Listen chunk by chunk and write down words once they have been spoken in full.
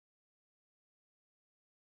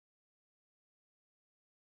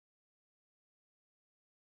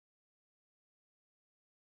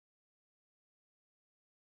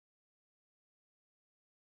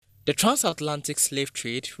The transatlantic slave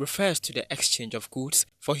trade refers to the exchange of goods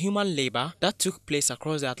for human labor that took place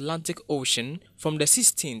across the Atlantic Ocean from the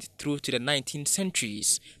 16th through to the 19th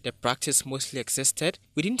centuries. The practice mostly existed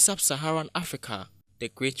within sub-Saharan Africa. The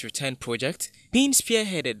Great Return Project, being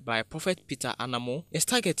spearheaded by Prophet Peter Anamoh, is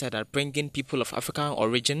targeted at bringing people of African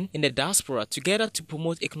origin in the diaspora together to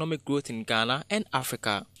promote economic growth in Ghana and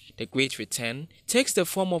Africa. The Great Return takes the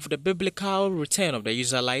form of the biblical return of the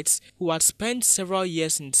Israelites who had spent several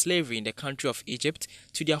years in slavery in the country of Egypt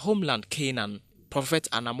to their homeland Canaan. Prophet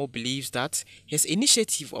Anamoh believes that his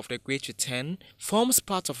initiative of the Great Return forms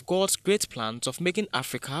part of God's great plans of making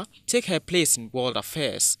Africa take her place in world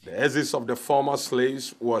affairs. The exodus of the former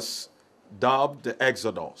slaves was dubbed the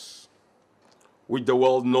Exodus, which the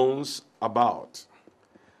world knows about.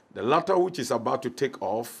 The latter, which is about to take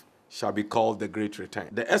off, shall be called the Great Return.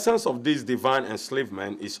 The essence of this divine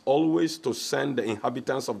enslavement is always to send the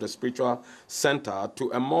inhabitants of the spiritual center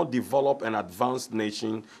to a more developed and advanced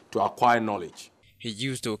nation to acquire knowledge. He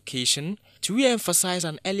used the occasion to re-emphasize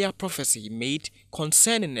an earlier prophecy made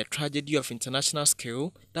concerning a tragedy of international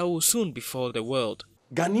scale that will soon befall the world.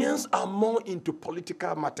 Ghanaians are more into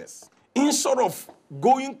political matters. Instead of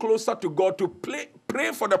going closer to God to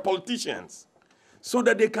pray for the politicians so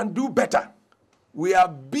that they can do better, we are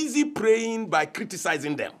busy praying by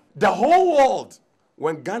criticizing them. The whole world,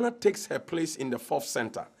 when Ghana takes her place in the fourth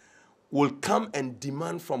center, will come and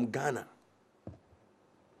demand from Ghana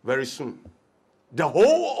very soon. The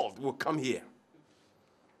whole world will come here.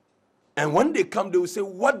 And when they come, they will say,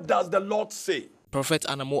 "What does the Lord say?" Prophet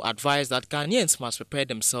Anamoh advised that Ghanaians must prepare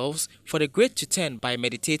themselves for the Great Return by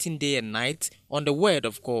meditating day and night on the Word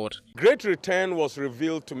of God. Great Return was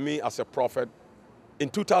revealed to me as a prophet in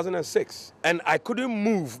 2006. And I couldn't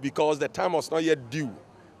move because the time was not yet due.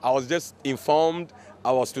 I was just informed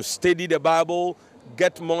I was to study the Bible,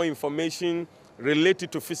 get more information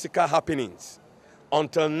related to physical happenings.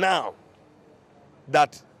 Until now,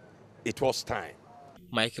 that it was time.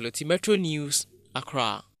 Michael Oti, Metro News,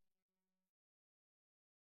 Accra.